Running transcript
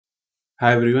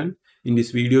Hi everyone. In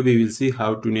this video, we will see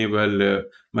how to enable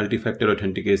multi-factor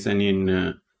authentication in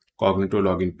Cognito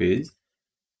login page,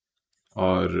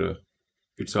 or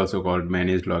it's also called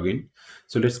managed login.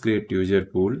 So let's create user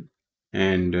pool,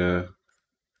 and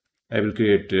I will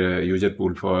create user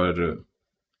pool for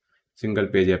single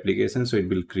page application. So it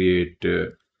will create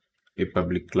a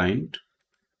public client.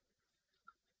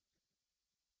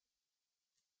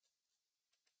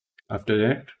 After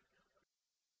that,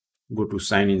 go to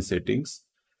sign in settings,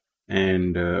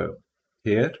 and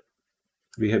here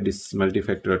we have this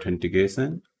multi-factor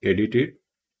authentication. Edit it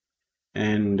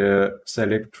and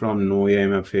select from no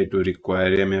MFA to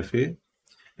require MFA.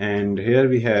 And here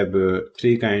we have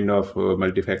three kind of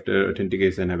multi-factor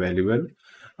authentication available.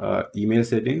 Email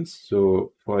settings.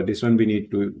 So for this one, we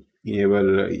need to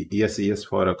enable yes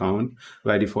for account.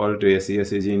 By default, yes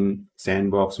is in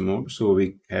sandbox mode. So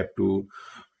we have to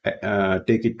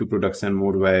take it to production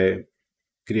mode by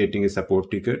creating a support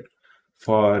ticket.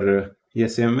 For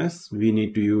SMS, we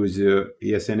need to use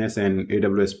SNS and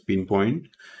AWS pinpoint.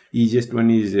 Easiest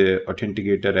one is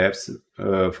authenticator apps.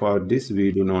 For this,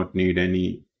 we do not need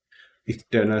any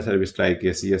external service like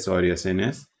SES or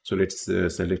SNS. So let's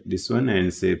select this one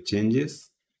and save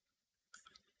changes.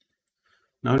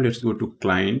 Now let's go to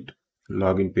client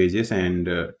login pages and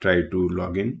try to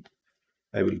log in.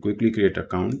 I will quickly create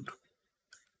account.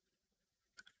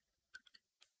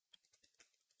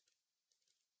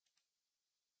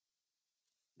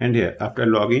 And here, after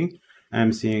logging,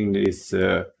 I'm seeing this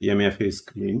MFA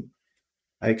screen.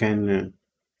 I can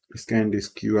scan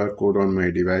this QR code on my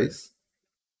device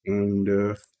and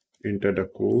enter the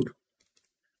code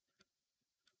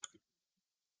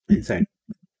inside.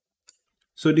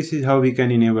 So this is how we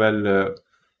can enable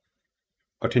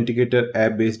Authenticator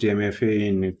app-based MFA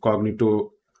in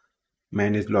Cognito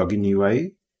managed login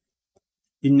UI.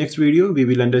 In next video, we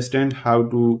will understand how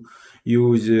to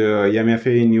use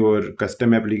MFA in your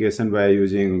custom application by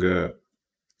using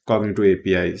Cognito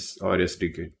APIs or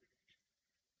SDK.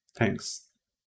 Thanks.